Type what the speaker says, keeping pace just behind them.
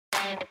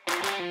We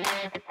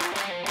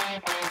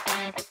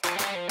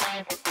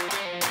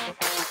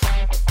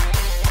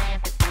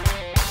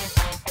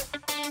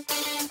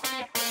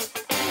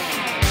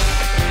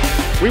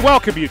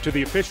welcome you to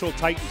the official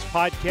Titans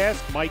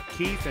podcast. Mike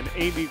Keith and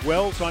Amy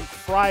Wells on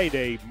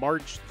Friday,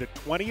 March the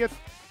 20th.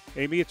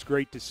 Amy, it's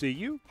great to see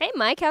you. Hey,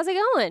 Mike. How's it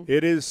going?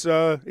 It is,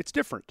 it's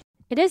different.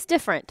 It is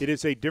different. It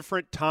is a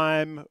different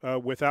time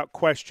without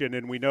question,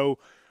 and we know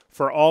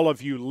for all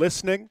of you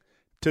listening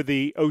to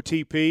the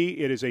OTP,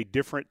 it is a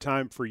different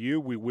time for you.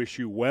 We wish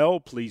you well.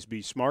 Please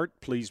be smart.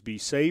 Please be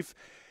safe.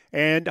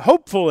 And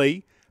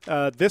hopefully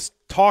this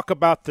talk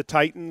about the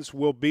Titans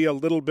will be a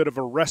little bit of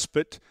a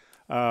respite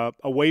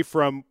away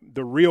from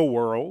the real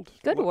world.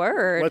 Good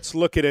word. Let's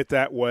look at it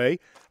that way.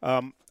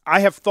 I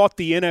have thought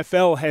the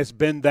NFL has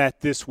been that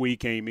this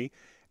week, Amy,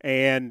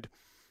 and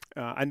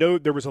I know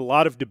there was a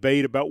lot of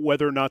debate about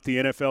whether or not the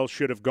NFL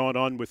should have gone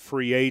on with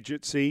free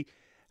agency.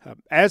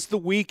 As the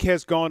week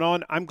has gone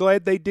on, I'm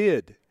glad they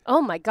did.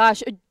 Oh, my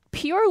gosh.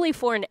 Purely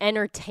for an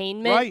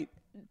entertainment. Right.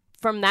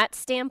 From that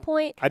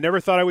standpoint. I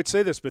never thought I would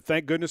say this, but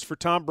thank goodness for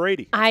Tom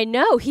Brady. I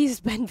know. He's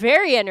been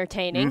very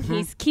entertaining. Mm-hmm.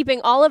 He's keeping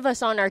all of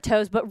us on our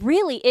toes. But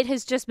really, it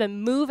has just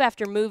been move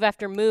after move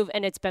after move,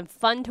 and it's been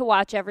fun to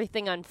watch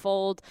everything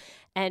unfold.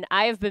 And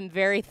I have been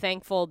very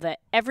thankful that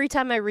every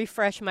time I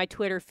refresh my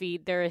Twitter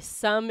feed, there is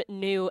some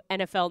new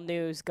NFL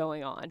news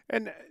going on.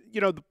 And,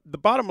 you know, the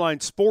bottom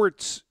line,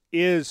 sports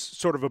is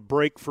sort of a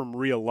break from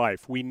real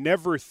life. We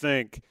never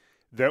think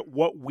that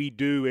what we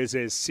do is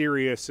as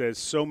serious as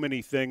so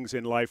many things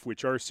in life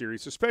which are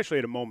serious, especially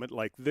at a moment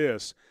like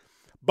this.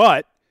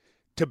 But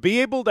to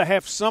be able to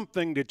have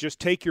something to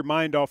just take your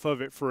mind off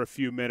of it for a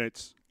few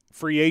minutes,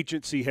 free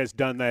agency has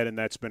done that, and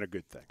that's been a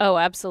good thing. Oh,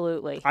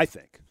 absolutely. I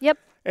think. Yep.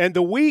 And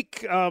the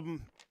week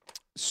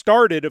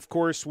started, of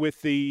course,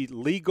 with the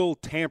legal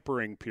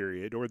tampering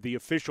period or the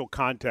official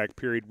contact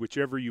period,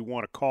 whichever you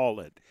want to call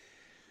it.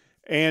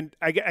 And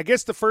I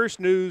guess the first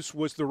news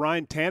was the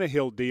Ryan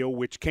Tannehill deal,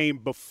 which came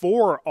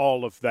before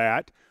all of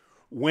that.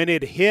 When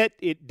it hit,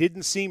 it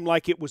didn't seem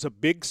like it was a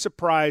big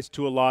surprise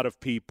to a lot of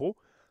people.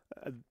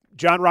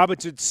 John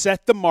Robinson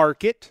set the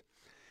market.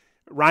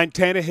 Ryan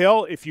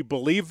Tannehill, if you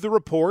believe the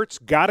reports,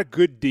 got a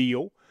good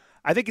deal.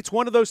 I think it's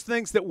one of those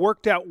things that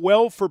worked out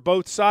well for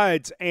both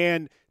sides,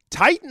 and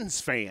Titans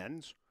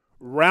fans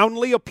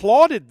roundly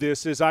applauded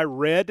this, as I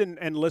read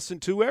and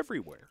listened to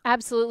everywhere.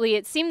 Absolutely.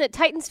 It seemed that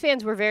Titans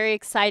fans were very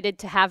excited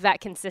to have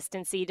that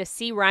consistency, to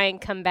see Ryan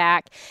come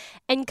back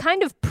and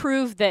kind of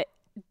prove that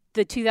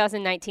the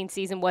 2019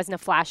 season wasn't a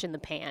flash in the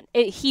pan.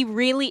 He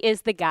really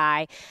is the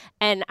guy,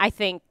 and I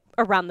think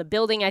around the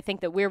building, I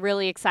think that we're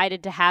really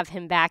excited to have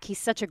him back. He's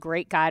such a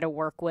great guy to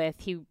work with.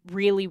 He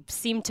really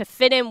seemed to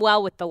fit in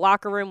well with the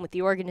locker room, with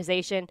the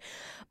organization.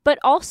 But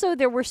also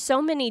there were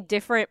so many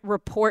different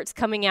reports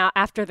coming out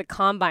after the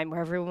combine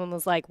where everyone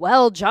was like,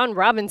 well, John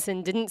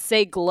Robinson didn't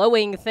say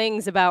glowing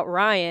things about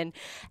Ryan.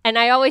 And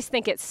I always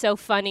think it's so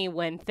funny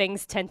when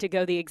things tend to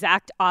go the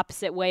exact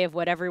opposite way of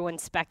what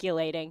everyone's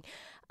speculating.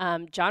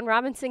 John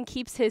Robinson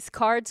keeps his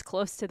cards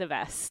close to the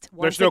vest.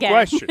 There's no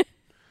question.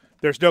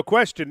 There's no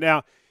question.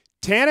 Now,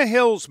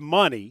 Tannehill's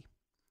money,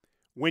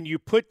 when you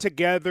put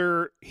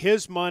together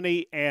his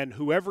money and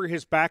whoever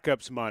his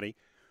backup's money,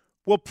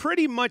 will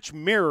pretty much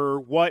mirror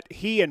what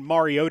he and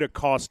Mariota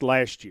cost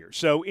last year.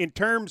 So in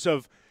terms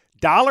of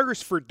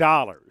dollars for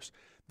dollars,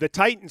 the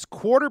Titans'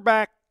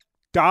 quarterback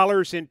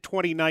dollars in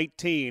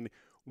 2019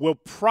 will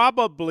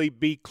probably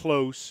be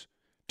close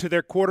to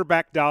their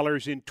quarterback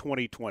dollars in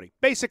 2020.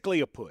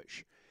 Basically a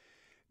push.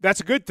 That's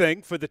a good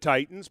thing for the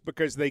Titans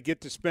because they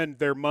get to spend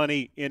their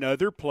money in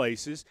other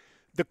places.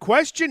 The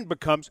question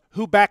becomes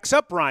who backs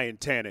up Ryan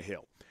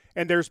Tannehill.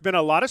 And there's been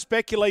a lot of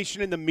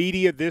speculation in the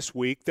media this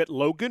week that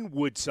Logan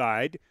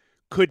Woodside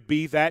could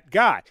be that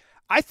guy.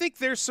 I think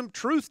there's some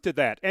truth to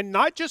that. And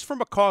not just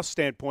from a cost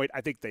standpoint. I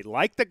think they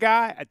like the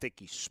guy. I think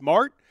he's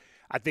smart.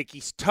 I think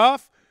he's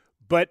tough.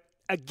 But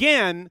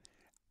again,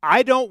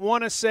 I don't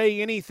want to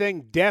say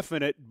anything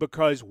definite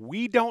because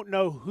we don't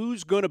know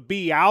who's going to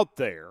be out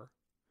there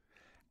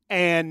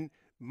and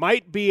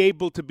might be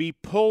able to be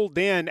pulled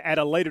in at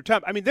a later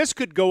time. I mean, this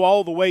could go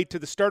all the way to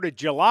the start of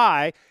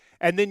July,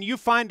 and then you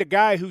find a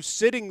guy who's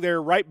sitting there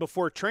right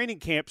before training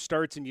camp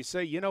starts, and you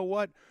say, you know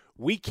what,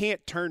 we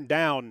can't turn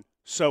down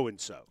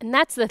so-and-so. And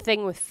that's the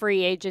thing with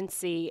free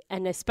agency,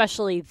 and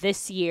especially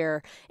this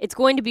year. It's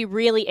going to be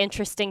really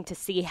interesting to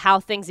see how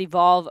things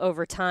evolve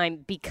over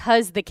time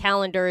because the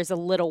calendar is a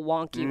little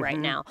wonky right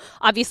now.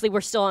 Obviously,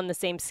 we're still on the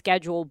same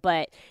schedule,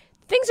 but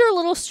things are a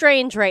little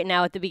strange right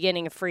now at the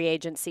beginning of free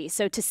agency.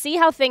 So to see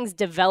how things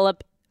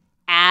develop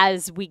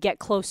as we get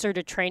closer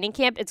to training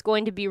camp, it's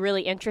going to be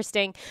really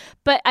interesting.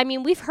 But, I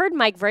mean, we've heard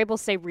Mike Vrabel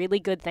say really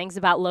good things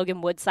about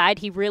Logan Woodside.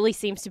 He really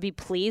seems to be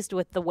pleased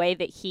with the way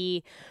that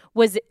he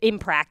was in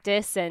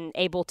practice and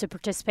able to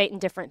participate in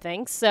different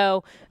things.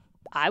 So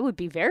I would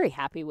be very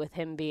happy with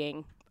him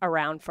being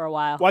around for a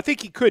while. Well, I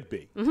think he could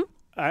be.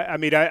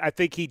 I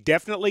think he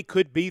definitely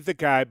could be the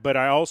guy, but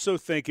I also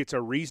think it's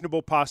a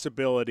reasonable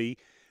possibility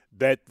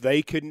that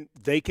they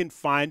can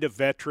find a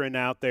veteran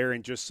out there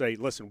and just say,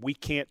 listen, we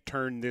can't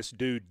turn this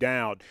dude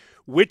down,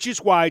 which is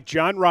why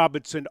John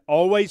Robinson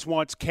always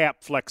wants cap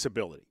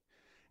flexibility.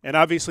 And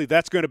obviously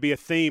that's going to be a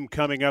theme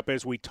coming up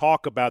as we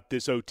talk about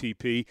this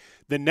OTP.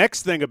 The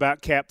next thing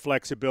about cap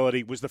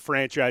flexibility was the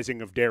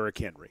franchising of Derrick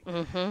Henry.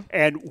 Mm-hmm.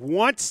 And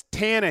once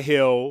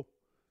Tannehill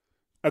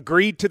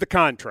agreed to the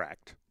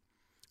contract,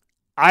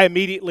 I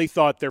immediately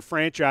thought they're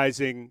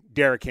franchising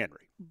Derrick Henry.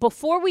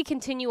 Before we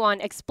continue on,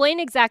 explain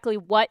exactly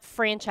what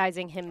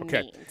franchising him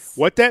means.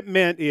 What that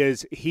meant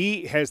is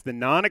he has the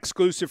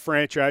non-exclusive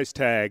franchise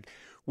tag,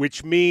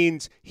 which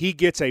means he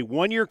gets a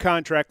one-year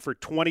contract for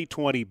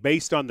 2020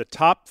 based on the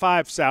top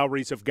 5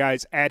 salaries of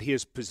guys at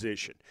his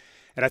position.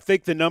 And I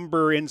think the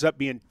number ends up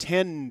being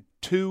 10-2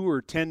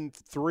 or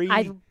 10-3.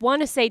 I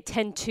want to say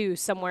 10-2,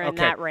 somewhere in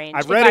that range,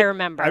 I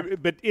remember.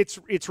 But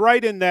it's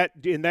right in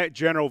that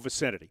general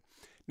vicinity.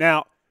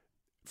 Now,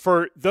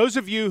 for those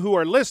of you who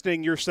are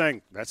listening, you're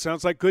saying, that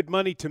sounds like good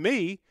money to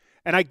me,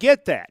 and I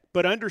get that.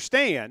 But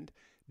understand,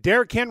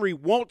 Derrick Henry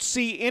won't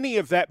see any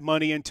of that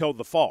money until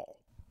the fall.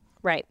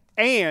 Right.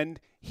 And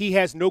he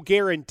has no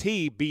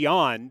guarantee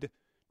beyond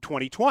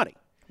 2020.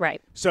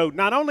 Right. So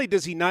not only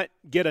does he not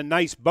get a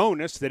nice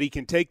bonus that he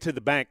can take to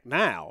the bank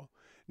now,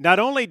 not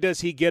only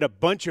does he get a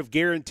bunch of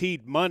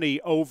guaranteed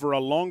money over a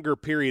longer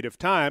period of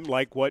time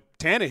like what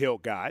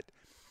Tannehill got,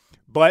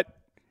 but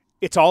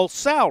it's all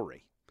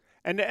salary.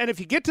 And if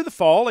you get to the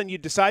fall and you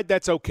decide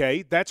that's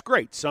okay, that's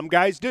great. Some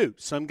guys do.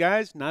 Some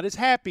guys not as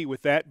happy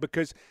with that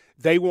because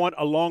they want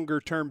a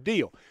longer-term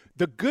deal.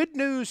 The good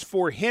news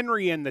for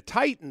Henry and the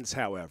Titans,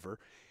 however,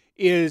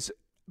 is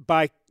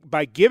by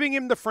giving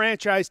him the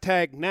franchise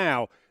tag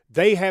now,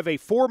 they have a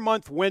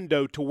 4-month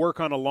window to work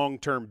on a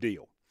long-term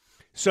deal.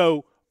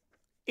 So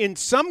in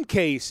some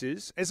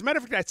cases, as a matter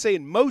of fact, I'd say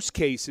in most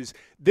cases,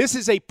 this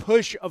is a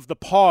push of the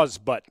pause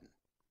button.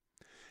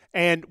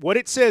 And what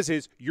it says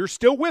is, you're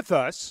still with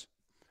us.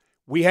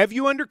 We have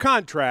you under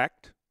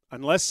contract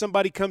unless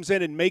somebody comes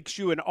in and makes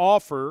you an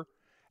offer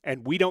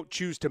and we don't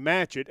choose to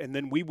match it, and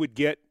then we would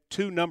get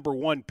 2 number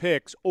 1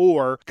 picks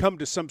or come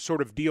to some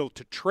sort of deal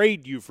to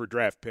trade you for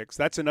draft picks.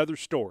 That's another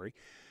story.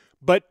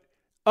 But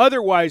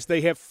otherwise,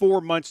 they have 4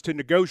 months to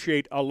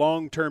negotiate a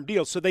long-term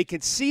deal so they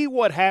can see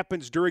what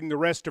happens during the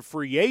rest of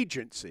free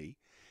agency.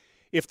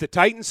 If the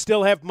Titans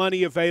still have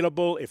money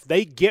available, if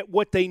they get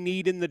what they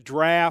need in the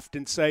draft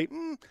and say,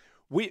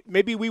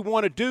 maybe we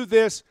want to do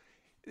this,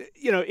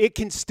 it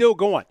can still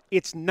go on.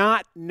 It's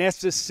not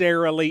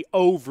necessarily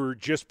over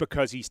just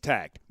because he's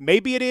tagged.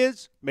 Maybe it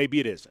is, maybe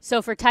it isn't.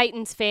 So for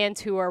Titans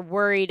fans who are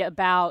worried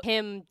about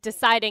him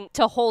deciding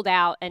to hold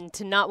out and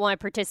to not want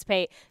to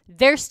participate,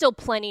 there's still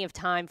plenty of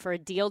time for a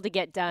deal to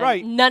get done.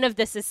 Right. None of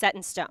this is set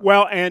in stone.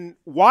 Well, and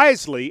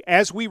wisely,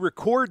 as we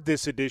record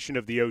this edition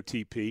of the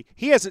OTP,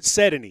 he hasn't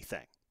said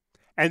anything.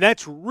 And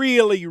that's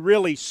really,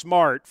 really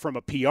smart from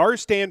a PR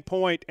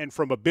standpoint and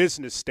from a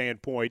business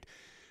standpoint.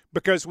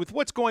 Because with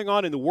what's going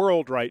on in the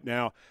world right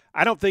now,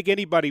 I don't think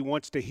anybody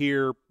wants to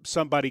hear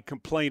somebody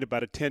complain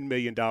about a $10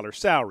 million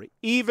salary.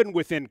 Even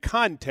within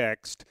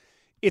context,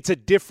 it's a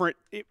different,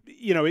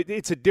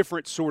 it's a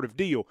different sort of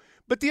deal.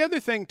 But the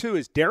other thing, too,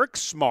 is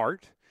Derrick's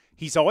smart.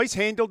 He's always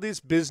handled his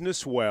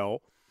business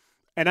well.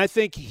 And I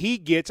think he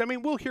gets,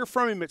 we'll hear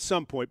from him at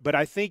some point, but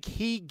I think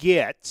he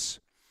gets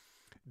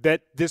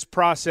that this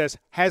process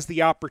has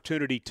the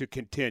opportunity to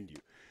continue.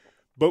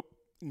 But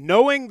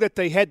knowing that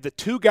they had the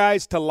 2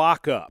 guys to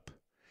lock up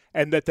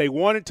and that they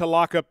wanted to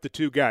lock up the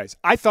 2 guys,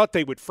 I thought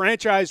they would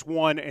franchise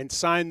one and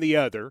sign the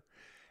other,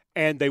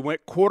 and they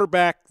went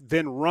quarterback,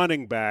 then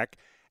running back.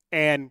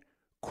 And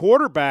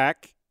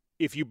quarterback,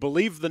 if you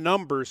believe the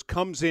numbers,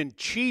 comes in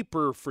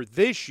cheaper for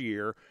this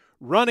year.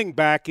 Running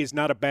back is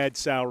not a bad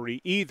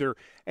salary either.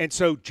 And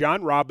so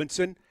John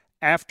Robinson,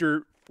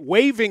 after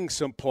waiving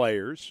some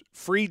players,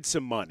 freed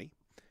some money.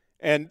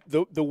 And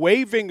the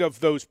waiving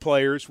of those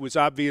players was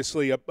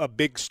obviously a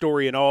big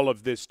story in all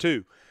of this,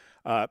 too.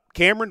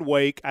 Cameron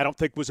Wake, I don't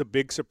think was a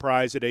big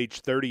surprise at age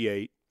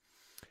 38.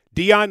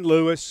 Dion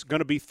Lewis,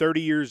 going to be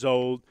 30 years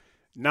old,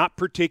 not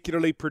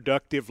particularly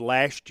productive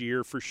last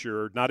year for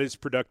sure, not as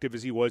productive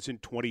as he was in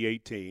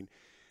 2018.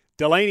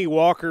 Delaney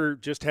Walker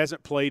just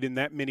hasn't played in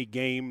that many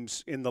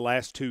games in the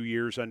last 2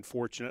 years,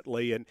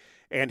 unfortunately,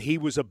 and he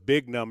was a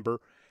big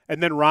number.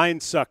 And then Ryan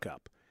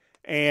Suckup.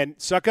 And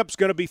Suckup's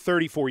going to be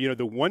 34.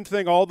 The one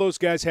thing all those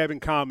guys have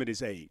in common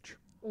is age.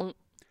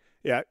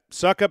 Yeah,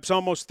 Suckup's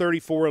almost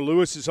 34.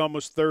 Lewis is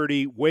almost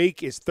 30.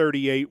 Wake is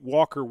 38.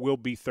 Walker will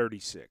be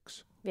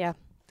 36. Yeah.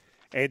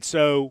 And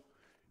so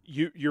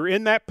you're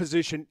in that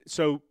position.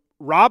 So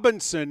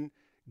Robinson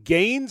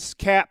gains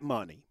cap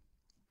money,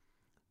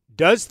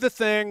 does the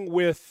thing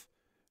with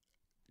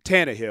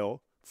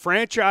Tannehill,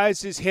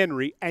 franchises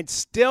Henry, and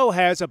still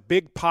has a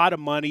big pot of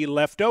money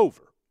left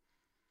over.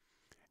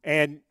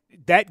 And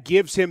that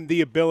gives him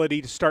the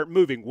ability to start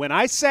moving. When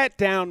I sat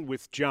down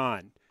with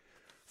John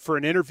for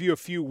an interview a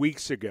few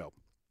weeks ago,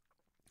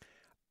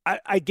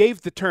 I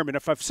gave the term, and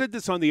if I've said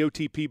this on the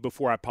OTP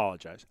before, I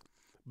apologize.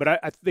 But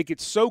I think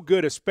it's so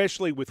good,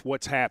 especially with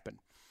what's happened.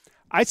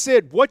 I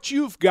said what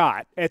you've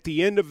got at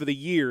the end of the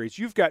year is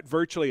you've got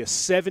virtually a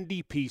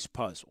 70-piece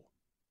puzzle,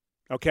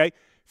 okay?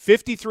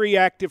 53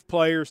 active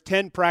players,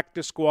 10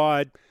 practice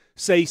squad,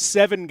 say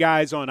 7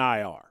 guys on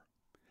IR.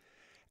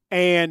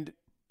 And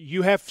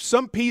you have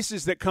some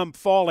pieces that come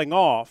falling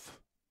off,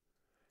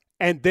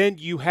 and then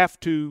you have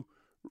to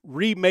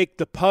remake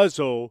the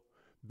puzzle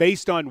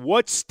based on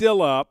what's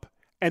still up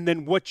and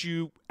then what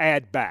you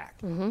add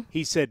back. Mm-hmm.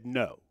 He said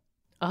no.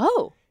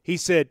 Oh. He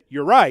said,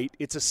 you're right,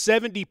 it's a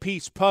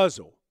 70-piece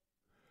puzzle.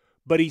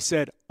 But he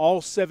said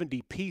all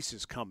 70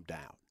 pieces come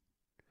down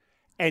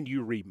and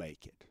you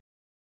remake it.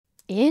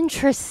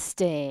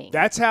 Interesting.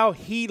 That's how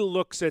he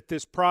looks at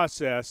this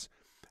process,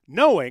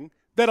 knowing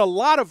that a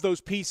lot of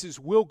those pieces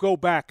will go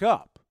back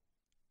up,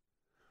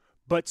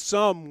 but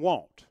some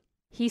won't.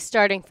 He's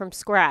starting from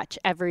scratch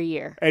every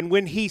year. And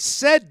when he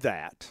said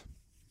that,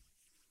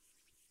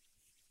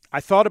 I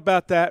thought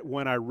about that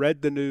when I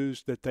read the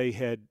news that they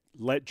had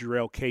let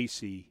Jurrell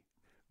Casey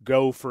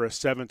go for a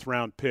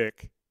 7th-round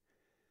pick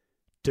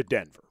to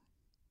Denver.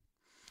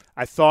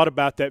 I thought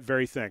about that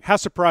very thing. How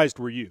surprised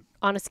were you?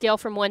 On a scale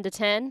from 1 to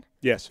 10?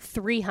 Yes.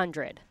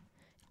 300.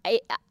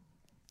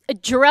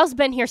 Jurrell's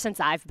been here since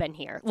I've been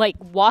here. Like,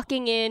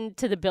 walking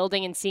into the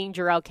building and seeing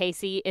Jurrell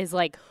Casey is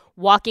like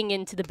walking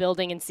into the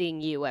building and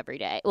seeing you every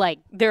day. Like,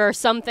 there are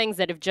some things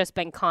that have just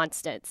been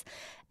constants.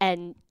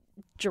 And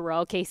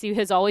Jurrell Casey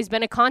has always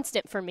been a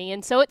constant for me,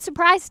 and so it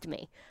surprised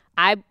me.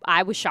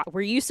 I was shocked.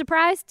 Were you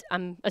surprised?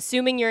 I'm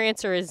assuming your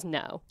answer is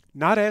no.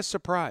 Not as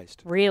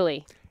surprised.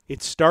 Really?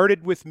 It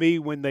started with me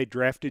when they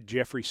drafted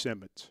Jeffrey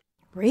Simmons.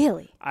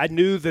 Really? I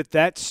knew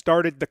that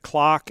started the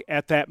clock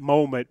at that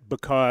moment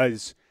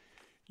because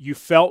you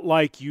felt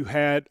like you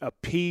had a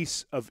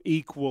piece of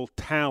equal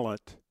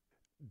talent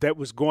that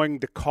was going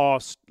to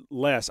cost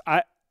less.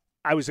 I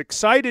was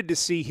excited to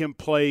see him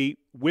play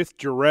with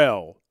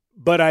Jurrell,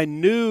 but I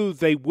knew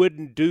they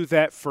wouldn't do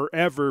that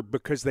forever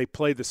because they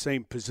play the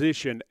same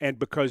position and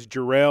because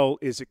Jurrell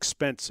is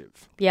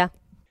expensive. Yeah.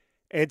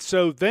 And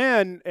so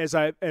then as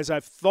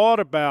I've thought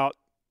about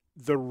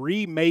the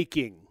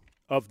remaking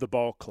of the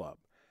ball club,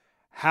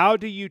 how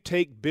do you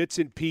take bits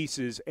and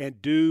pieces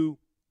and do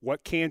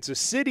what Kansas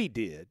City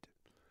did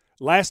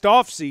last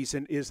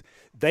offseason is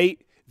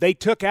they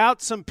took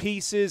out some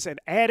pieces and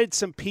added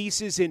some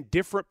pieces in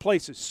different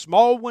places,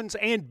 small ones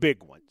and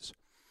big ones,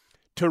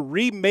 to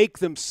remake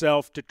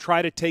themselves to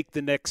try to take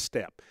the next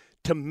step,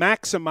 to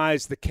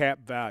maximize the cap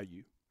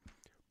value.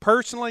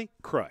 Personally,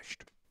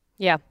 crushed.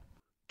 Yeah.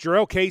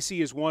 Jurrell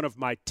Casey is one of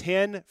my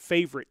 10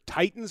 favorite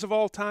Titans of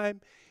all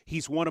time.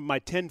 He's one of my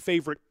 10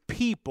 favorite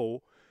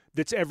people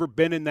that's ever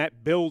been in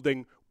that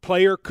building,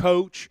 player,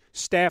 coach,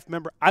 staff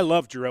member. I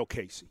love Jurrell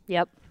Casey.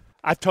 Yep.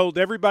 I've told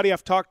everybody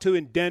I've talked to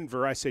in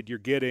Denver, I said, you're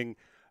getting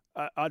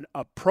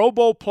a Pro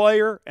Bowl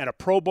player and a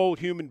Pro Bowl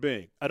human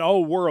being, an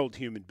all-world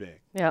human being.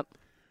 Yep.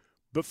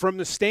 But from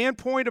the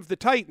standpoint of the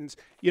Titans,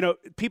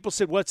 people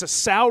said, well, it's a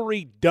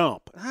salary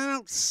dump. I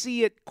don't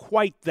see it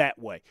quite that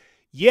way.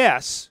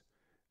 Yes,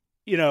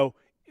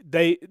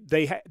 they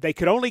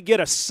could only get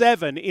a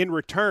 7 in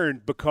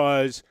return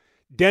because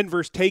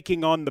Denver's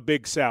taking on the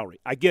big salary.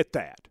 I get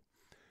that.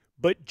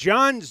 But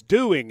John's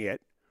doing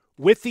it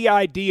with the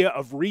idea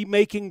of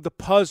remaking the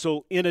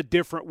puzzle in a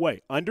different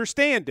way,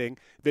 understanding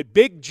that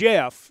Big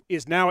Jeff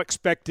is now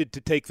expected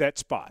to take that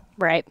spot.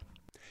 Right.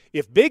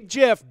 If Big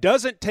Jeff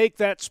doesn't take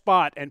that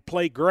spot and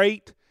play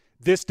great,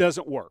 this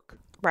doesn't work.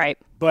 Right.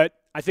 But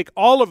I think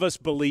all of us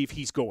believe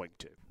he's going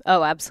to.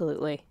 Oh,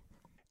 absolutely.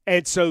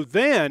 And so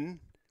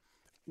then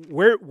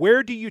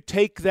where do you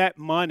take that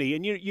money?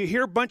 And you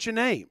hear a bunch of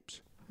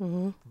names.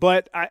 Mm-hmm.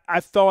 But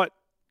I thought,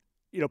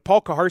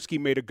 Paul Kaharski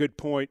made a good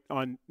point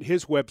on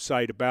his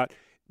website about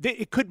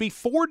it could be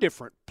 4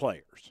 different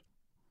players.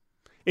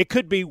 It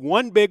could be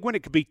one big one.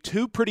 It could be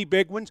 2 pretty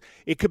big ones.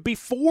 It could be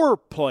 4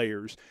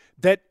 players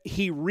that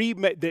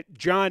that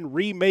John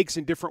remakes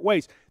in different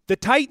ways. The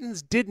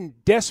Titans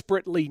didn't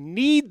desperately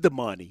need the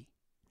money.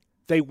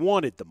 They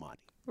wanted the money.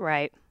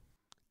 Right.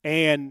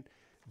 And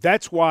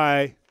that's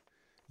why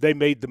they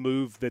made the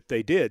move that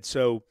they did.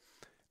 So,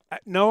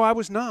 no, I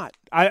was not.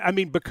 I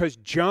mean, because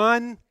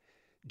John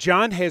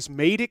has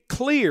made it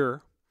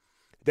clear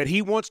that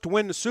he wants to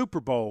win the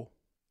Super Bowl,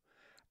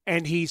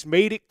 and he's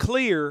made it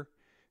clear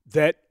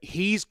that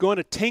he's going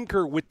to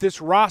tinker with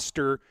this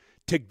roster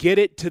to get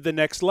it to the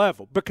next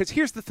level. Because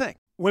here's the thing.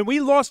 When we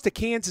lost to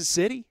Kansas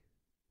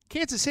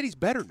City's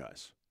better than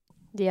us.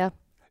 Yeah.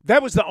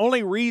 That was the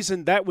only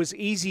reason that was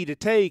easy to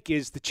take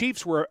is the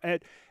Chiefs were,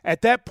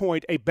 at that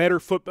point, a better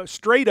football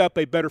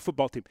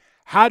team.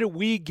 How do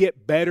we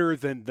get better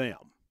than them?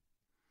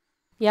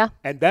 Yeah.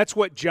 And that's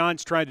what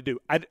John's trying to do.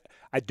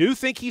 I do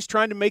think he's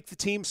trying to make the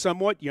team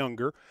somewhat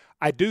younger.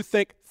 I do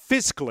think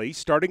physically,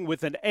 starting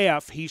with an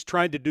F, he's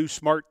trying to do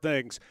smart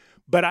things.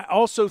 But I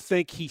also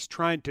think he's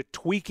trying to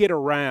tweak it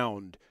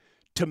around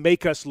to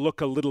make us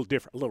look a little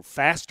different, a little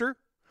faster.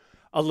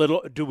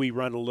 Do we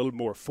run a little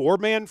more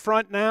 4-man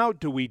front now?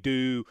 Do we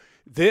do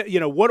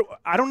what?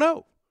 I don't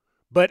know.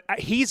 But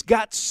he's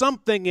got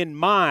something in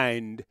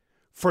mind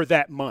for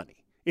that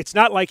money. It's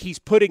not like he's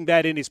putting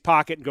that in his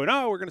pocket and going,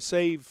 oh, we're going to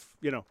save,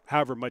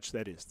 however much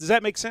that is. Does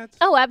that make sense?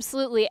 Oh,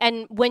 absolutely.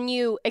 And when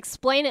you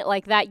explain it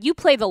like that, you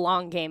play the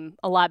long game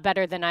a lot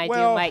better than I do,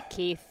 Mike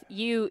Keith.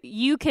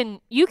 You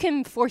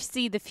can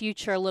foresee the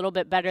future a little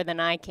bit better than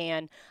I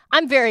can.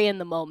 I'm very in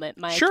the moment,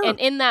 Mike. Sure. And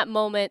in that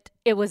moment,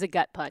 it was a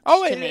gut punch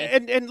to me.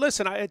 And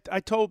listen, I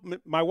told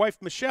my wife,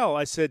 Michelle,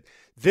 I said,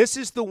 this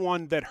is the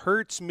one that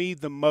hurts me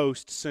the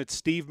most since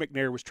Steve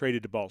McNair was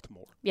traded to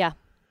Baltimore. Yeah.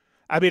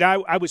 I mean,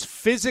 I was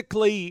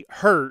physically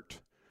hurt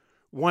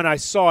when I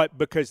saw it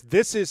because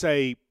this is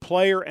a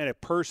player and a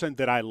person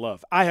that I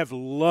love. I have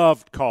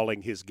loved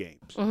calling his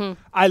games. Mm-hmm.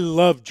 I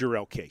love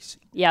Jarrell Casey.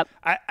 Yep.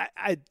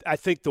 I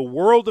think the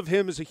world of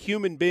him as a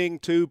human being,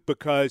 too,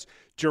 because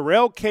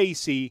Jarrell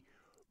Casey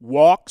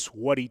walks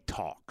what he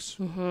talks.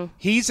 Mm-hmm.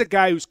 He's a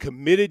guy who's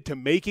committed to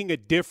making a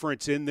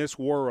difference in this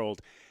world,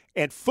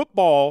 and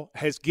football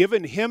has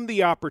given him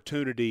the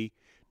opportunity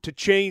to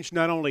change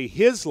not only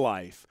his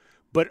life,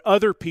 but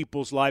other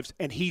people's lives,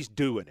 and he's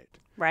doing it.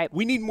 Right.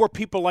 We need more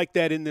people like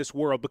that in this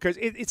world because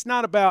it's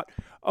not about,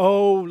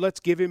 let's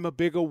give him a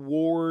big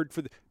award.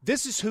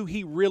 This is who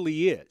he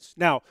really is.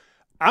 Now,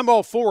 I'm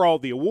all for all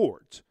the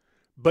awards,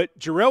 but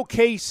Jarrell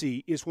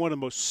Casey is one of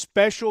the most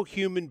special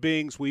human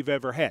beings we've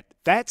ever had.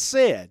 That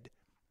said,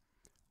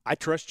 I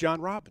trust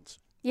John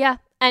Robinson. Yeah.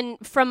 And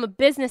from a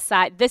business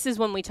side, this is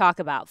when we talk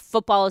about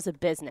football as a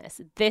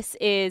business. This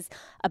is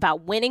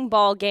about winning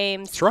ball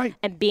games. That's right.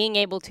 And being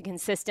able to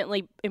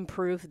consistently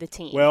improve the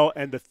team. Well,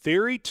 and the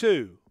theory,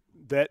 too,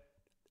 that,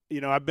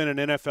 I've been an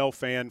NFL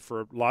fan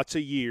for lots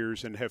of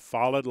years and have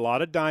followed a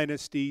lot of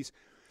dynasties.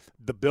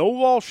 The Bill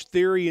Walsh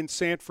theory in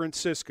San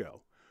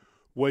Francisco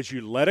was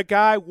you let a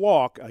guy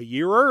walk a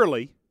year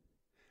early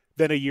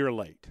than a year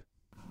late.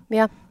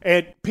 Yeah.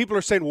 And people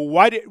are saying, well,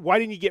 why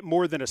didn't you get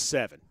more than a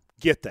 7?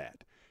 Get that.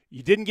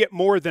 You didn't get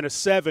more than a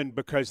 7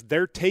 because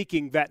they're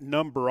taking that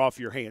number off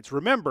your hands.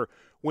 Remember,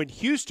 when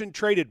Houston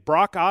traded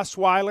Brock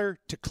Osweiler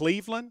to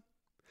Cleveland,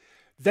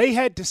 they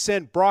had to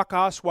send Brock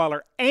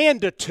Osweiler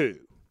and a 2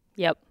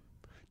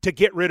 to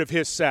get rid of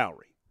his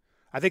salary.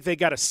 I think they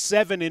got a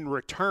 7 in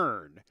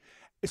return.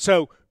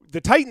 So the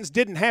Titans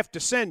didn't have to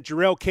send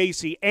Jarrell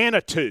Casey and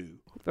a 2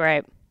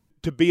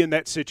 to be in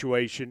that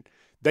situation.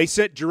 They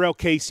sent Jarrell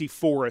Casey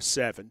for a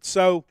 7.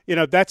 So,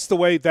 that's the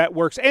way that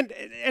works. And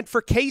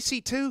for Casey,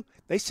 too,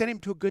 they sent him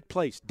to a good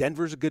place.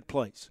 Denver's a good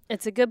place.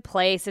 It's a good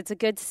place. It's a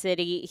good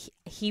city.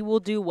 He will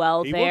do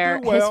well there.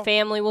 Will do well. His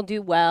family will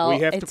do well. We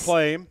have to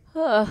play him.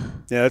 Yeah,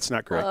 that's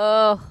not great.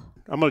 I'm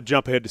going to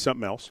jump ahead to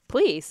something else.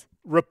 Please.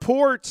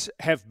 Reports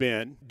have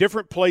been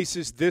different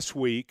places this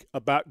week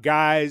about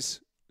guys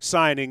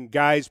signing,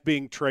 guys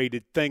being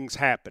traded, things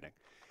happening.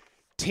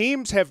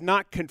 Teams have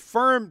not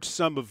confirmed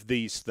some of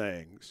these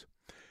things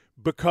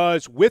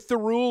because with the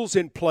rules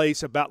in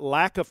place about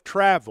lack of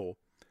travel,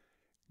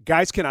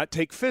 guys cannot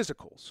take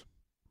physicals.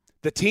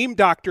 The team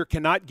doctor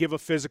cannot give a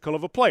physical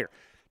of a player.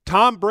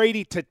 Tom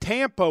Brady to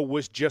Tampa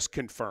was just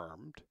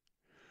confirmed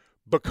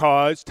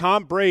because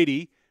Tom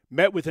Brady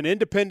met with an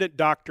independent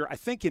doctor, I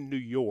think in New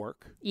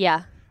York.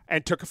 Yeah.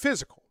 And took a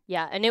physical.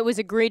 Yeah, and it was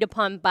agreed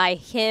upon by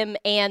him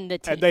and the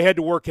team. And they had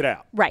to work it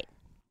out. Right.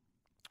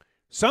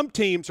 Some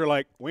teams are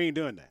like, we ain't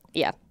doing that.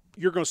 Yeah.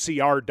 You're going to see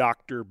our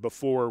doctor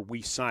before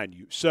we sign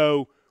you.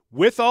 So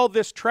with all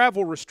this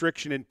travel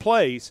restriction in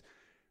place,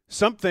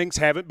 some things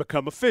haven't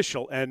become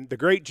official. And the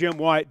great Jim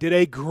Wyatt did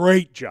a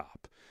great job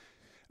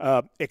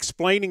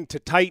explaining to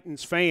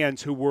Titans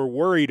fans who were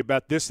worried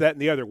about this, that,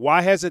 and the other,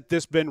 why hasn't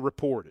this been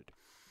reported?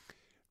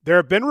 There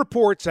have been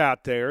reports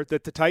out there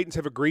that the Titans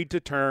have agreed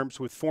to terms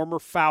with former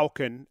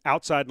Falcon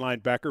outside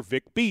linebacker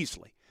Vic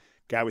Beasley,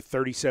 guy with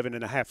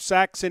 37.5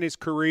 sacks in his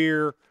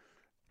career,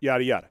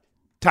 yada, yada.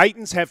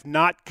 Titans have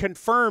not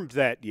confirmed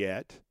that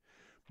yet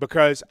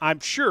because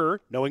I'm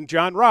sure, knowing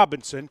John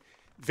Robinson,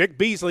 Vic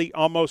Beasley,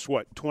 almost,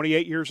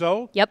 28 years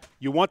old? Yep.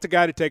 You want the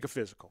guy to take a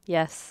physical.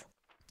 Yes.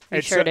 You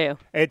sure do.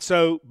 And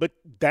so, but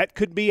that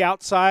could be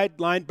outside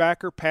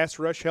linebacker pass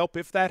rush help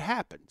if that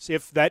happens,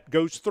 if that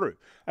goes through.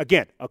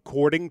 Again,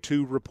 according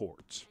to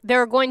reports.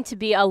 There are going to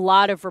be a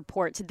lot of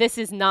reports. This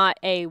is not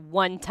a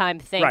one-time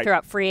thing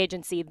throughout free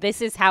agency.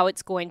 This is how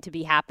it's going to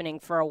be happening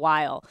for a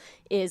while,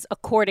 is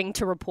according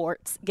to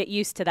reports. Get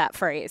used to that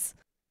phrase.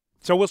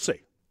 So we'll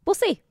see. We'll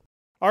see.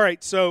 All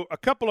right, so a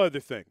couple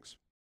other things.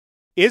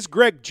 Is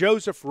Greg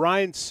Joseph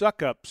Ryan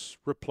Succop's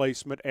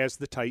replacement as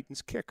the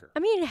Titans kicker? I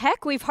mean,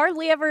 heck, we've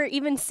hardly ever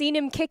even seen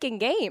him kicking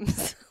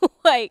games.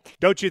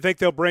 Don't you think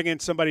they'll bring in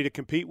somebody to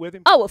compete with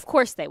him? Oh, of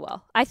course they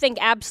will. I think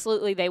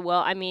absolutely they will.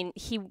 I mean,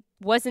 he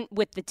wasn't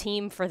with the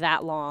team for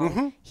that long.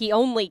 Mm-hmm. He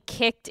only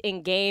kicked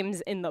in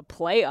games in the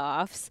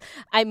playoffs.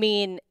 I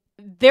mean,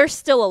 there's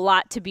still a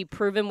lot to be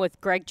proven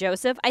with Greg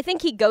Joseph. I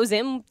think he goes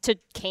into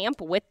camp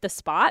with the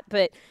spot,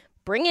 but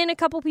bring in a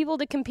couple people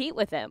to compete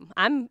with him.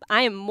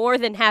 I am more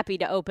than happy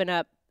to open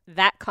up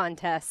that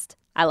contest.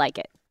 I like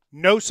it.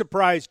 No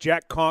surprise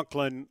Jack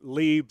Conklin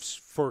leaves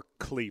for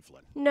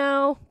Cleveland.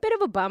 No, bit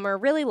of a bummer.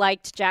 Really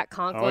liked Jack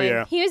Conklin. Oh,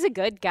 yeah. He was a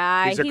good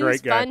guy. He's a he great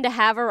was guy. Fun to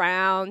have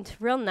around.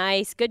 Real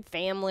nice, good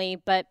family.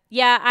 But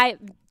yeah,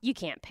 You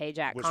can't pay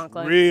Jack was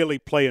Conklin. really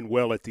playing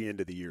well at the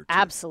end of the year, too.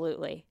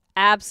 Absolutely.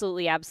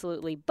 Absolutely,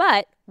 absolutely.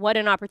 But what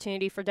an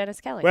opportunity for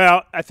Dennis Kelly.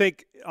 Well, I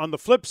think on the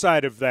flip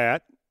side of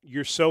that,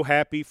 you're so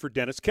happy for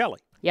Dennis Kelly.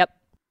 Yep.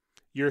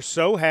 You're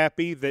so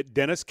happy that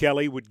Dennis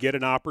Kelly would get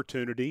an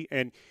opportunity,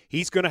 and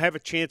he's going to have a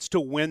chance to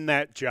win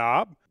that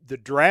job. The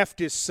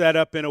draft is set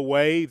up in a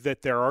way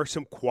that there are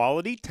some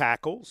quality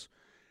tackles.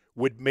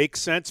 Would make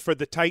sense for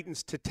the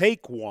Titans to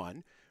take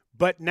one.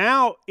 But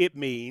now it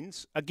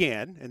means,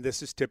 again, and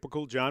this is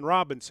typical John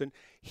Robinson,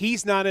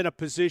 he's not in a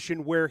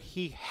position where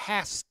he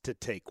has to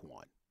take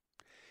one.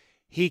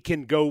 He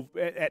can go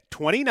at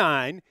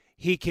 29,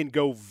 he can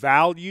go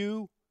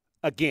value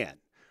again,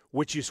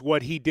 which is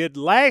what he did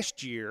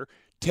last year,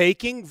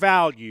 taking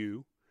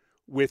value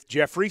with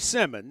Jeffrey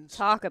Simmons.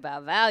 Talk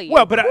about value.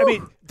 Well, but I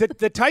mean,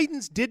 the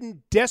Titans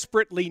didn't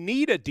desperately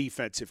need a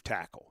defensive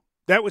tackle.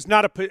 That was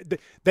not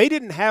they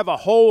didn't have a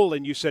hole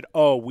and you said,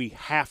 oh, we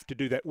have to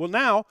do that. Well,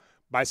 now,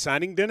 by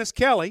signing Dennis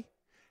Kelly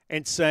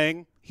and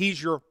saying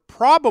he's your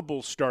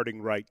probable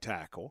starting right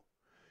tackle,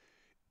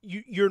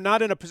 you're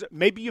not in a position.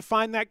 Maybe you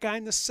find that guy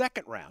in the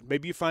second round.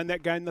 Maybe you find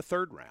that guy in the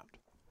third round.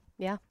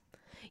 Yeah.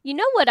 You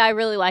know what I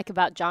really like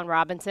about John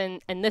Robinson,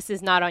 and this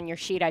is not on your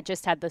sheet, I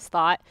just had this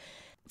thought.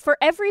 For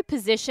every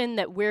position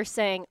that we're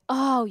saying,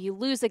 oh, you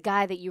lose a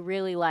guy that you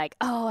really like.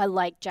 Oh, I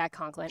like Jack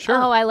Conklin. Sure.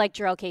 Oh, I like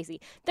Jarrell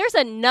Casey. There's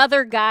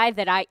another guy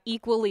that I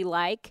equally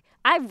like.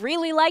 I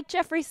really like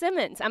Jeffrey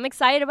Simmons. I'm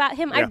excited about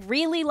him. Yeah. I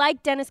really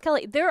like Dennis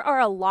Kelly. There are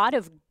a lot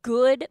of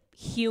good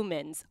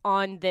humans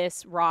on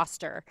this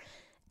roster,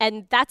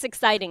 and that's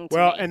exciting to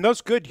me. Well, and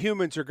those good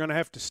humans are going to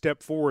have to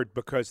step forward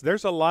because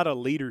there's a lot of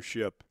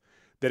leadership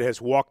that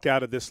has walked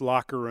out of this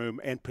locker room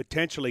and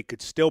potentially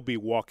could still be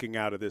walking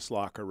out of this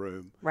locker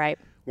room. Right.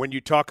 When you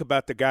talk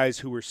about the guys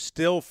who are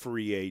still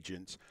free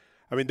agents,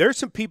 I mean, there's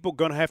some people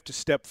going to have to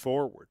step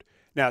forward.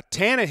 Now,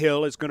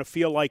 Tannehill is going to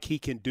feel like he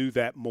can do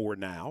that more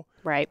now,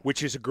 right?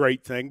 Which is a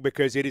great thing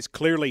because it is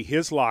clearly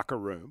his locker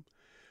room.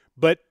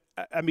 But,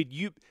 I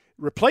mean,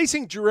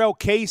 replacing Jarrell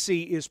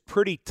Casey is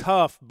pretty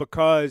tough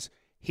because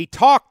he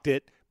talked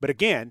it, but,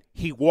 again,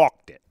 he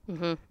walked it.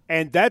 Mm-hmm.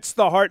 And that's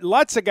the hard –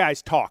 lots of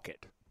guys talk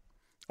it.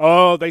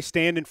 Oh, they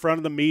stand in front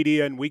of the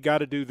media and we got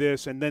to do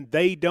this, and then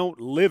they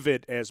don't live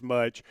it as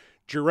much.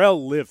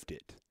 Jarrell lived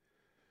it.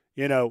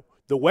 You know,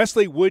 the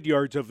Wesley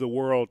Woodyards of the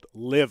world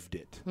lived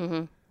it.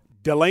 Mm-hmm.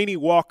 Delaney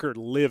Walker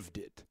lived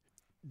it.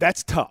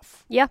 That's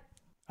tough. Yeah.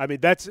 I mean,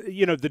 that's,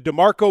 you know, the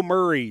DeMarco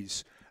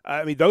Murrays.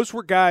 I mean, those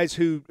were guys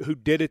who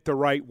did it the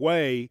right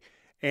way.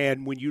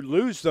 And when you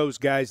lose those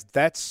guys,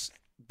 that's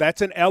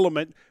an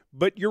element.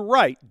 But you're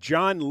right.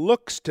 John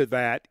looks to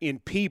that in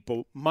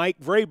people. Mike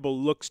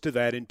Vrabel looks to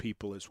that in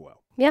people as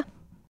well. Yeah.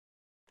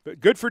 But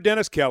good for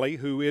Dennis Kelly,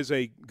 who is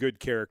a good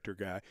character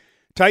guy.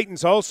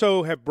 Titans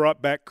also have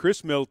brought back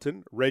Chris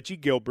Milton, Reggie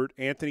Gilbert,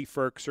 Anthony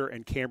Ferkser,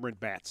 and Cameron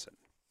Batson.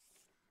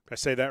 Did I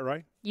say that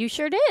right? You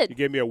sure did. You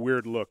gave me a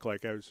weird look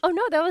like I was. Oh,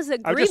 no, that was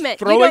agreement. I was just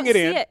throwing you don't it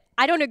in. see it.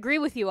 I don't agree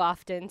with you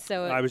often,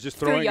 so I was just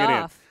threw throwing you it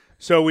off. in.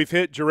 So we've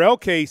hit Jarrell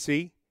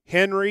Casey,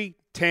 Henry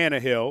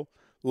Tannehill,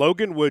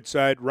 Logan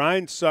Woodside,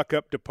 Ryan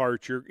Suckup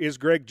departure. Is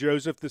Greg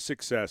Joseph the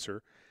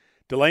successor?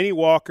 Delaney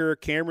Walker,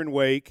 Cameron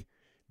Wake,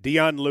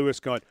 Deion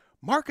Lewis gone.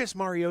 Marcus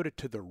Mariota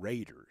to the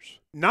Raiders.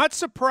 Not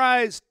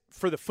surprised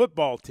for the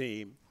football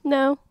team.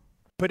 No.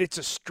 But it's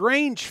a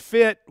strange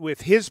fit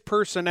with his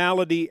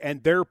personality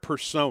and their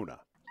persona.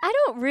 I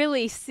don't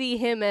really see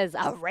him as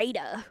a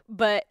Raider,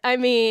 but I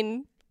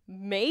mean,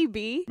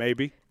 maybe.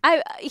 Maybe.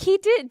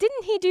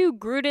 Didn't he do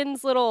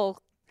Gruden's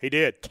little He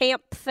did.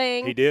 camp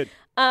thing? He did.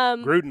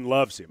 Gruden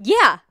loves him.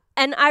 Yeah.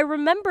 And I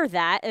remember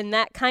that and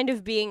that kind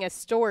of being a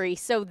story.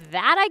 So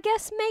that, I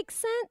guess, makes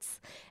sense.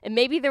 And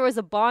maybe there was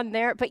a bond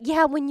there. But,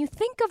 yeah, when you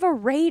think of a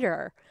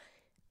Raider,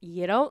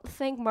 you don't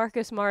think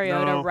Marcus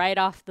Mariota right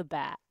off the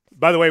bat.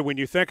 By the way, when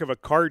you think of a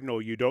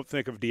Cardinal, you don't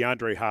think of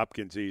DeAndre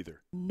Hopkins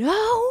either.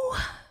 No.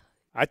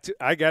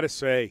 I got to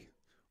say,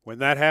 when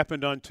that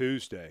happened on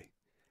Tuesday,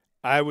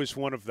 I was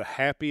one of the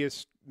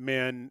happiest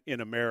men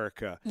in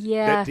America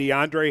that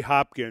DeAndre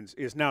Hopkins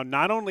is now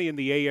not only in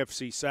the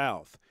AFC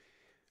South,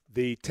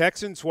 the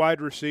Texans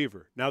wide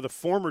receiver, now the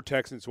former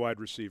Texans wide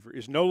receiver,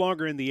 is no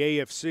longer in the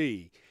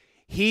AFC.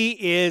 He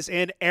is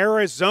in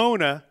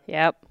Arizona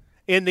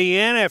in the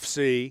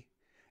NFC,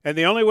 and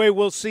the only way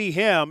we'll see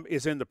him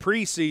is in the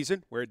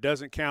preseason, where it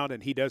doesn't count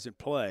and he doesn't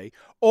play,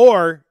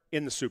 or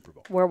in the Super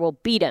Bowl. Where we'll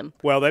beat him.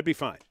 Well, that'd be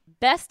fine.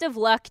 Best of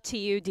luck to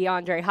you,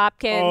 DeAndre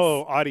Hopkins.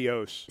 Oh,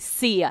 adios.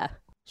 See ya.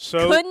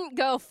 So couldn't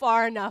go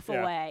far enough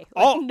away.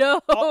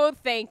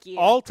 Thank you.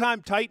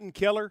 All-time Titan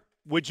killer.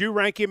 Would you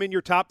rank him in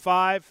your top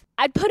 5?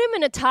 I'd put him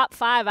in a top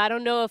 5. I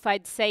don't know if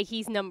I'd say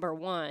he's number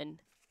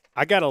 1.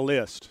 I got a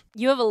list.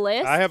 You have a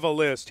list? I have a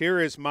list. Here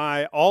is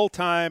my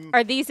all-time.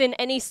 Are these in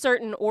any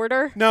certain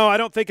order? No, I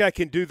don't think I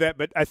can do that.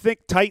 But I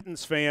think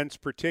Titans fans,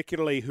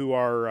 particularly who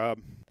are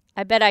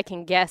I bet I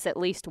can guess at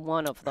least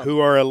one of them. who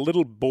are a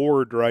little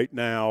bored right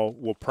now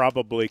will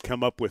probably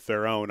come up with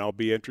their own. I'll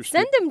be interested.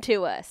 Send them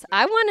to us.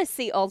 I want to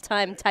see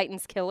all-time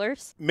Titans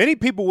killers. Many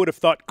people would have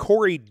thought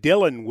Corey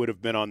Dillon would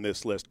have been on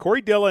this list.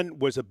 Corey Dillon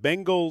was a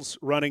Bengals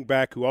running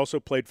back who also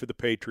played for the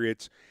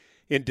Patriots.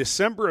 In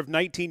December of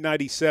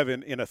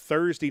 1997, in a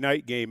Thursday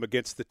night game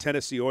against the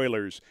Tennessee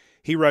Oilers,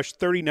 he rushed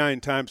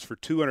 39 times for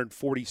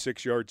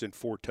 246 yards and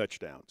 4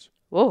 touchdowns.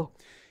 Whoa.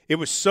 It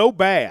was so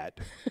bad.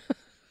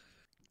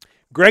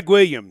 Greg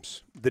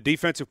Williams, the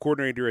defensive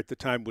coordinator at the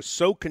time, was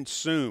so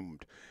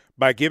consumed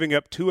by giving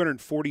up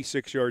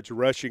 246 yards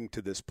rushing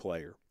to this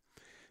player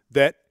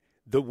that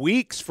the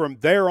weeks from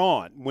there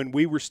on, when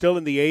we were still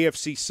in the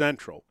AFC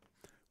Central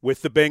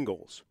with the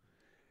Bengals,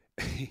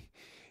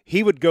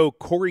 he would go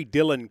Corey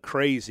Dillon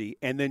crazy,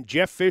 and then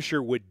Jeff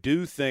Fisher would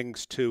do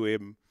things to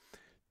him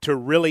to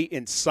really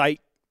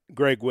incite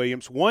Greg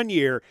Williams. One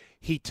year,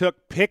 he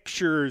took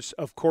pictures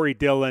of Corey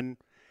Dillon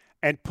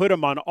and put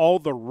them on all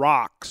the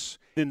rocks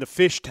in the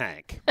fish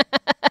tank.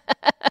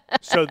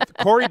 So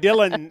Corey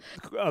Dillon,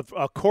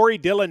 a Corey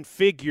Dillon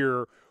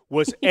figure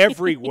was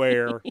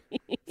everywhere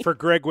for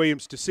Greg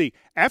Williams to see.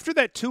 After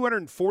that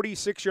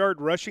 246-yard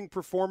rushing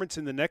performance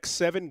in the next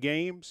 7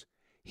 games,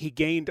 he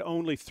gained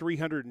only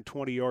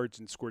 320 yards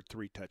and scored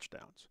 3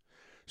 touchdowns.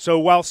 So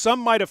while some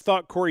might have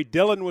thought Corey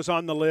Dillon was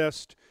on the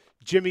list,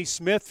 Jimmy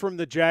Smith from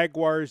the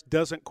Jaguars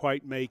doesn't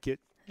quite make it,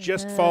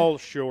 just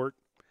falls short.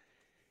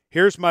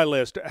 Here's my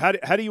list. How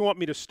do you want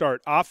me to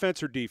start,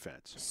 offense or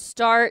defense?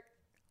 Start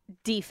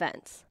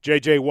defense.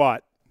 J.J.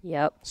 Watt.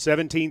 Yep.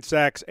 17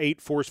 sacks, 8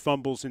 forced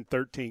fumbles in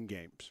 13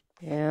 games.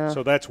 Yeah.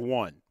 So that's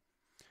 1.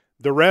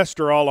 The rest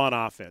are all on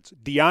offense.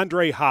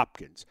 DeAndre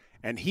Hopkins,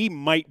 and he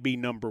might be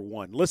number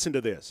 1. Listen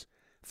to this.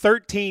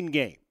 13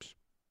 games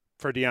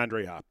for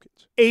DeAndre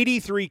Hopkins.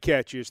 83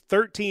 catches,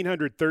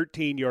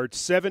 1,313 yards,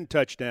 7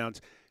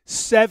 touchdowns,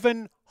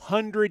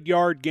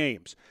 700-yard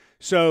games.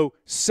 So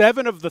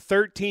 7 of the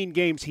 13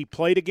 games he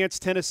played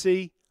against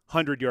Tennessee,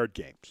 100-yard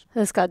games.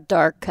 This got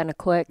dark kind of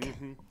quick.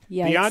 Mm-hmm.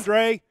 Yikes.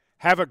 DeAndre,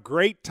 have a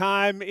great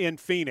time in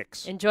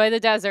Phoenix. Enjoy the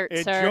desert,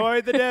 sir.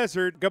 Enjoy the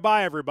desert.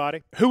 Goodbye,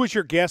 everybody. Who is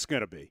your guest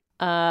going to be?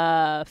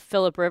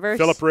 Phillip Rivers.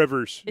 Phillip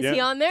Rivers. Is he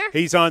on there?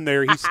 He's on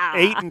there. He's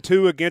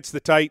 8-2 against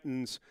the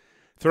Titans,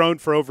 thrown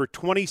for over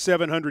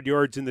 2,700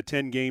 yards in the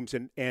 10 games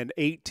and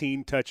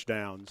 18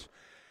 touchdowns,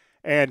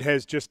 and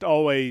has just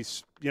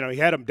always, he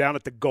had him down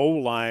at the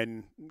goal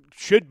line.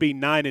 Should be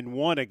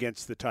 9-1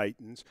 against the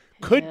Titans.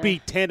 Could be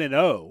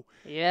 10-0.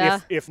 Yeah.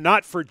 If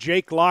not for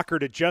Jake Locker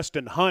to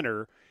Justin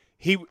Hunter,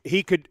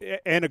 he could,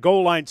 and a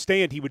goal line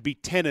stand, he would be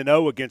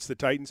 10-0 against the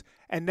Titans.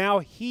 And now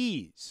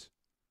he's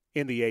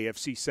in the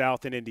AFC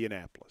South in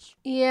Indianapolis.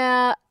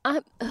 Yeah.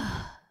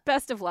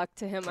 Best of luck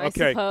to him, I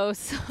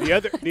suppose.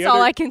 That's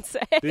all I can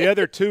say. The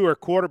other 2 are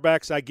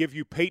quarterbacks. I give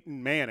you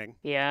Peyton Manning,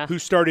 who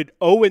started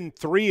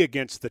 0-3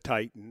 against the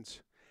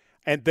Titans.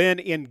 And then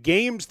in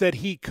games that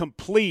he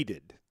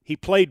completed, he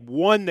played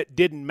one that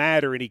didn't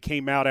matter, and he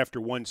came out after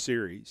one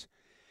series.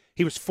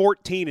 He was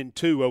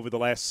 14-2 over the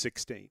last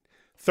 16.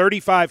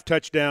 35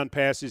 touchdown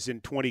passes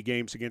in 20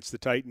 games against the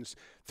Titans,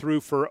 threw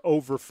for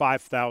over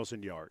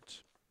 5,000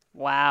 yards.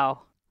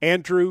 Wow.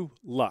 Andrew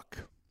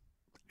Luck.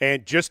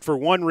 And just for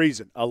one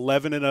reason,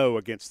 11-0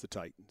 against the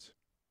Titans.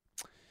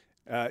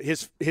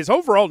 His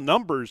overall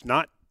numbers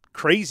not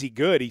crazy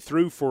good. He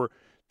threw for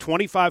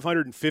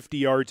 2,550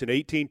 yards and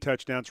 18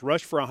 touchdowns,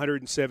 rushed for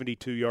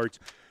 172 yards,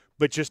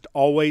 but just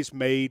always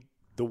made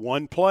the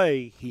one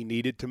play he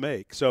needed to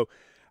make. So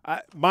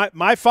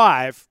my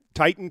 5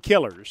 Titan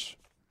killers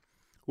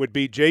would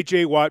be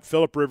J.J. Watt,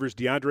 Phillip Rivers,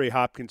 DeAndre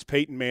Hopkins,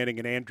 Peyton Manning,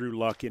 and Andrew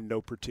Luck in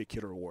no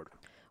particular order.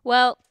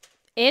 Well,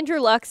 Andrew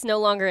Luck's no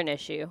longer an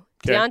issue.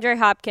 Okay. DeAndre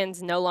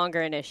Hopkins, no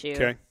longer an issue.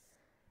 Okay.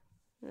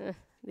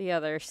 The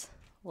others,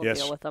 we'll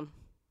deal with them.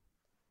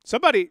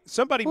 Somebody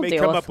may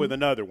come up with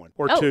another one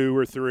or 2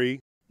 or 3.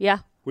 Yeah.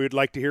 We would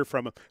like to hear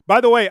from him.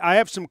 By the way, I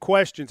have some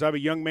questions. I have a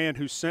young man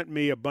who sent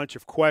me a bunch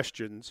of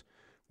questions.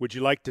 Would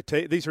you like to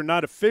take – these are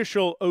not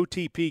official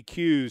OTP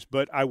cues,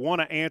 but I want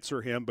to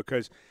answer him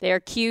because – They are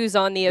cues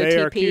on the OTP. They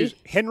are cues.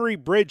 Henry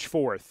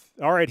Bridgeforth.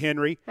 All right,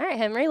 Henry. All right,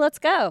 Henry, let's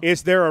go.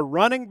 Is there a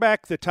running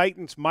back the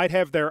Titans might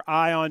have their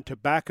eye on to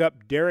back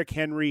up Derrick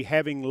Henry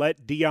having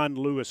let Dion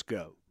Lewis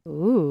go?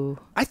 Ooh.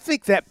 I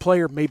think that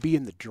player may be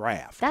in the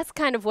draft. That's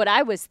kind of what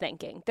I was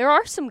thinking. There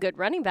are some good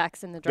running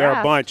backs in the draft. There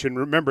are a bunch. And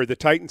remember, the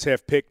Titans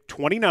have picked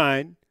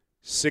 29,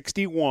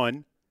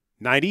 61,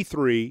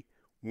 93,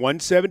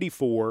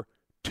 174,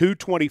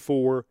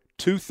 224,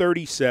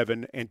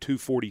 237, and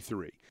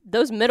 243.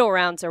 Those middle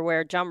rounds are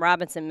where John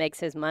Robinson makes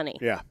his money.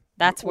 Yeah.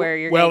 That's where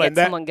you're going to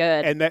get someone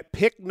good. And that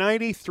pick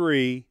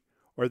 93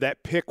 or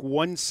that pick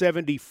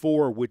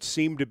 174 would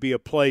seem to be a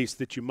place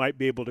that you might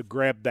be able to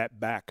grab that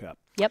backup.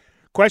 Yep.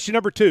 Question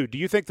number 2, do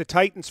you think the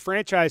Titans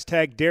franchise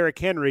tag Derrick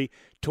Henry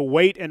to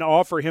wait and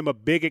offer him a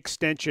big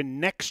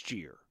extension next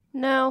year?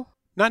 No.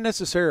 Not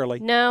necessarily.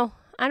 No,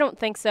 I don't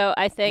think so.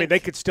 I mean, they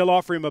could still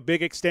offer him a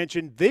big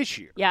extension this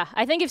year. Yeah,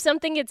 I think if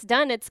something gets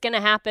done, it's going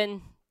to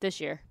happen this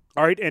year.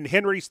 All right, and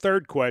Henry's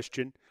third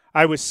question,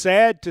 I was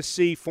sad to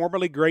see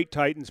formerly great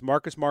Titans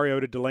Marcus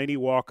Mariota, Delaney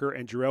Walker,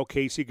 and Jarrell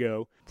Casey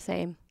go.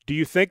 Same. Do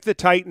you think the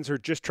Titans are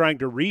just trying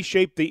to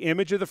reshape the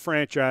image of the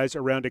franchise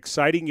around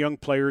exciting young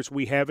players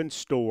we have in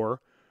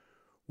store?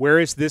 Where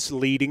is this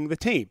leading the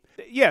team?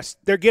 Yes,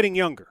 they're getting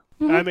younger.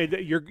 Mm-hmm. I mean,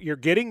 you're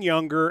getting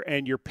younger,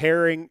 and you're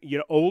pairing.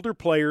 Older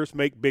players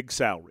make big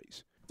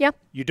salaries. Yeah.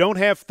 You don't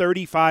have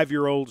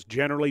 35-year-olds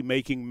generally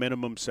making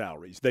minimum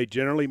salaries. They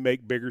generally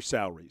make bigger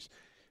salaries.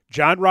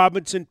 John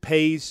Robinson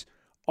pays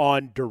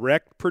on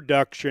direct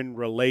production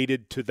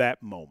related to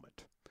that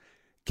moment.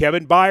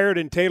 Kevin Byard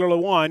and Taylor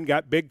Lewan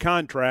got big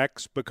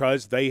contracts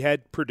because they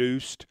had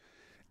produced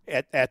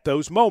at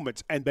those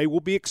moments, and they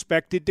will be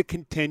expected to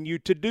continue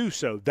to do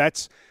so.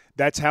 That's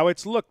how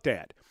it's looked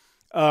at.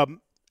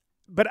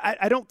 But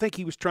I don't think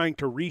he was trying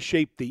to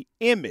reshape the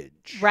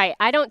image. Right.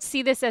 I don't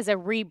see this as a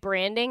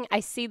rebranding.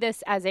 I see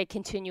this as a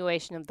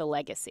continuation of the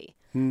legacy.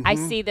 Mm-hmm. I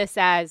see this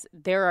as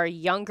there are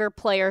younger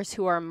players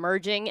who are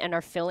emerging and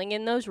are filling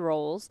in those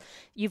roles.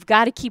 You've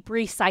got to keep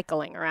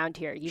recycling around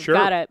here. You've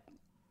got to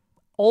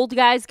 – old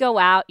guys go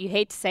out. You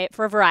hate to say it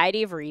for a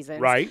variety of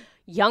reasons. Right.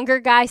 Younger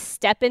guys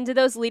step into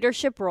those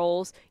leadership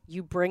roles.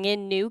 You bring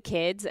in new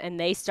kids, and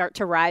they start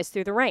to rise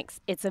through the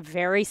ranks. It's a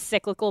very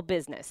cyclical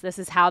business. This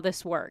is how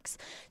this works.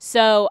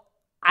 So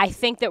I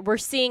think that we're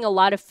seeing a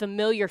lot of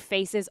familiar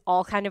faces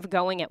all kind of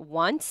going at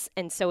once,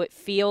 and so it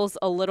feels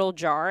a little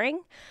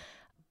jarring.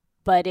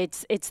 But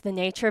it's the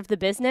nature of the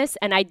business,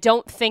 and I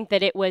don't think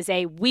that it was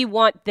we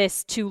want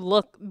this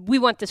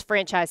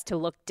franchise to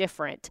look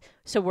different,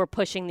 so we're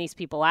pushing these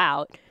people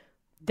out.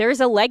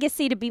 There's a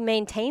legacy to be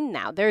maintained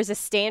now. There's a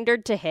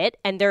standard to hit,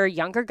 and there are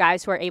younger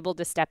guys who are able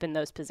to step in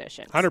those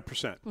positions.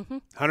 100%. Mm-hmm.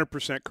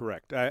 100%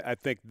 correct. I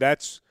think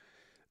that's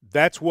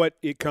what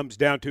it comes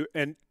down to.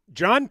 And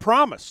John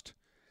promised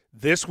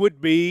this would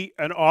be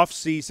an off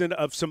season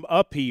of some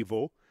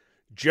upheaval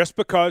just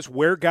because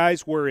where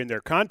guys were in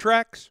their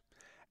contracts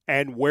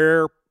and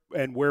where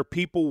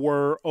people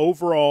were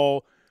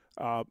overall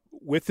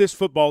with this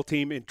football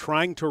team in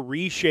trying to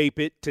reshape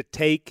it to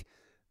take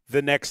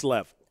the next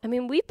level. I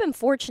mean, we've been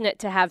fortunate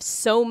to have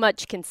so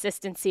much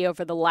consistency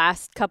over the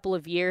last couple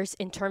of years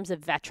in terms of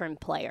veteran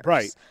players.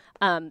 Right.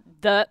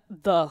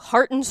 The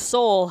heart and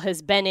soul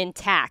has been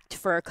intact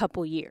for a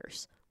couple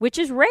years, which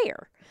is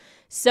rare.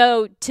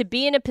 So to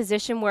be in a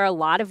position where a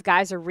lot of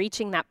guys are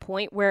reaching that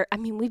point where, I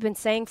mean, we've been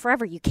saying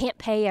forever, you can't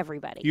pay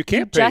everybody. You pay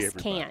everybody. Just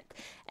can't.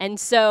 And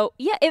so,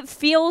 yeah, it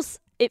feels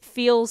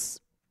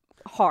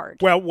hard.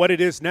 Well, what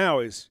it is now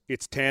is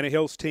it's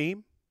Tannehill's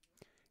team,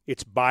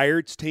 it's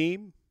Byard's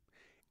team,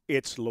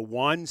 it's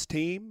Lewan's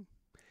team,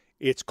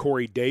 it's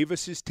Corey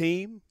Davis's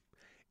team,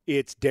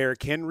 it's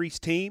Derrick Henry's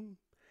team,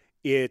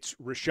 it's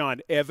Rashaan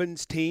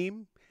Evans'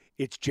 team,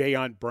 it's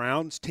Jayon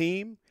Brown's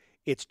team,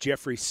 it's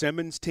Jeffrey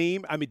Simmons'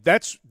 team. I mean,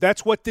 that's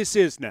what this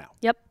is now.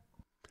 Yep.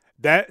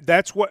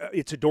 That's what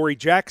it's Adoree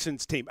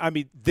Jackson's team. I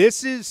mean,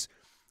 this is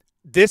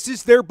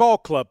their ball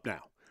club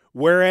now.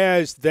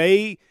 Whereas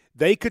they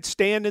could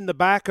stand in the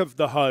back of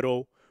the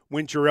huddle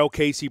when Jarrell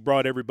Casey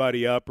brought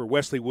everybody up, or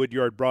Wesley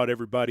Woodyard brought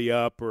everybody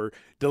up, or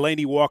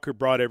Delaney Walker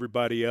brought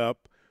everybody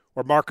up,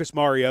 or Marcus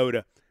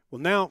Mariota. Well,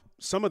 now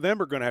some of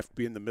them are going to have to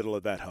be in the middle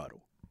of that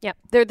huddle. Yeah,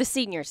 they're the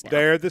seniors now.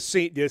 This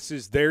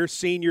is their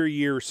senior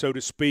year, so to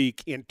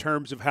speak, in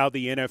terms of how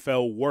the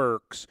NFL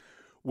works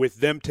with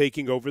them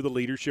taking over the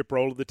leadership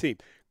role of the team.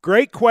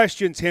 Great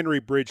questions,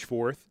 Henry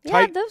Bridgeforth.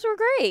 Yeah, those were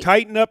great.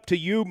 Tighten up to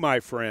you, my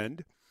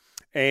friend.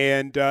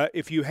 And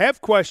if you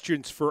have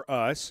questions for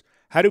us,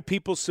 how do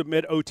people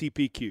submit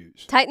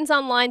OTPQs?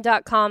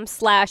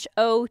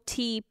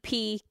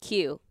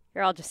 TitansOnline.com/OTPQ.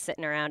 You're all just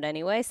sitting around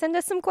anyway. Send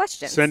us some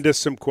questions. Send us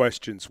some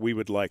questions. We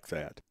would like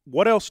that.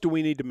 What else do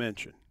we need to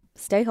mention?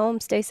 Stay home,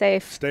 stay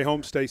safe. Stay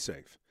home, stay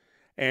safe.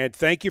 And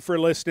thank you for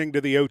listening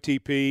to the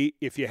OTP.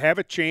 If you have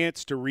a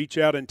chance to reach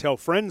out and tell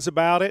friends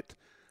about it,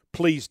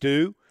 please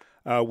do.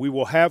 We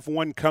will have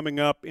one coming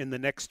up in the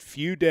next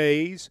few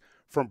days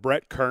from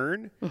Brett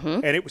Kern. Mm-hmm.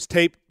 And it was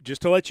taped,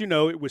 just to let you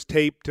know, it was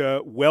taped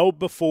well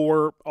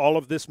before all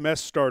of this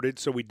mess started,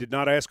 so we did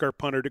not ask our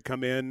punter to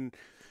come in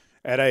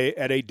at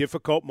a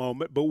difficult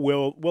moment. But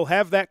we'll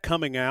have that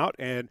coming out,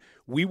 and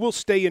we will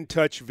stay in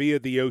touch via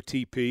the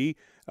OTP.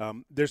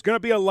 There's going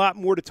to be a lot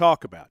more to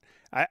talk about.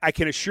 I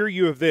can assure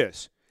you of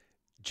this.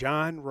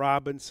 John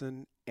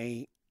Robinson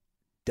ain't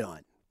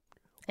done.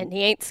 And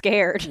he ain't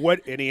scared.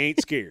 And he ain't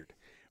scared.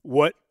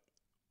 What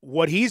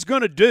he's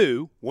going to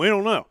do, we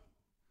don't know.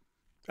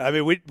 I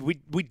mean,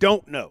 we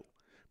don't know.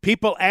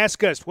 People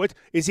ask us, what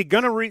is he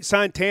going to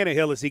sign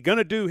Tannehill? Is he going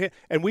to do him?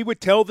 And we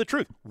would tell the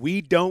truth.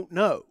 We don't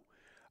know.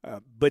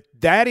 But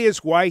that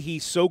is why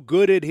he's so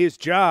good at his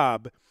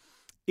job,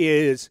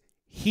 is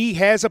he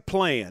has a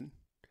plan.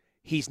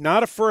 He's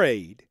not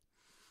afraid,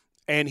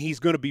 and he's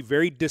going to be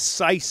very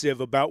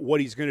decisive about what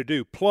he's going to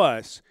do.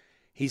 Plus,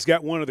 he's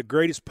got one of the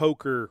greatest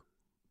poker,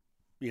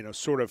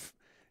 sort of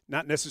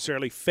not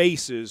necessarily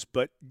faces,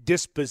 but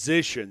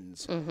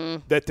dispositions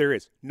that there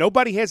is.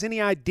 Nobody has any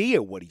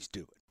idea what he's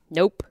doing.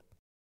 Nope.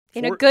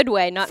 In a good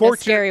way, not in a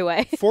scary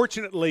way.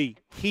 Fortunately,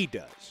 he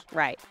does.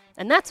 Right.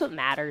 And that's what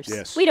matters.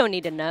 Yes. We don't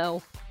need to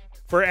know.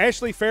 For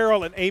Ashley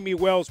Farrell and Amy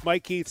Wells,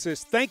 Mike Keith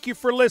says, thank you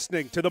for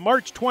listening to the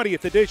March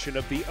 20th edition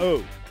of the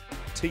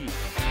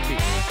OTP.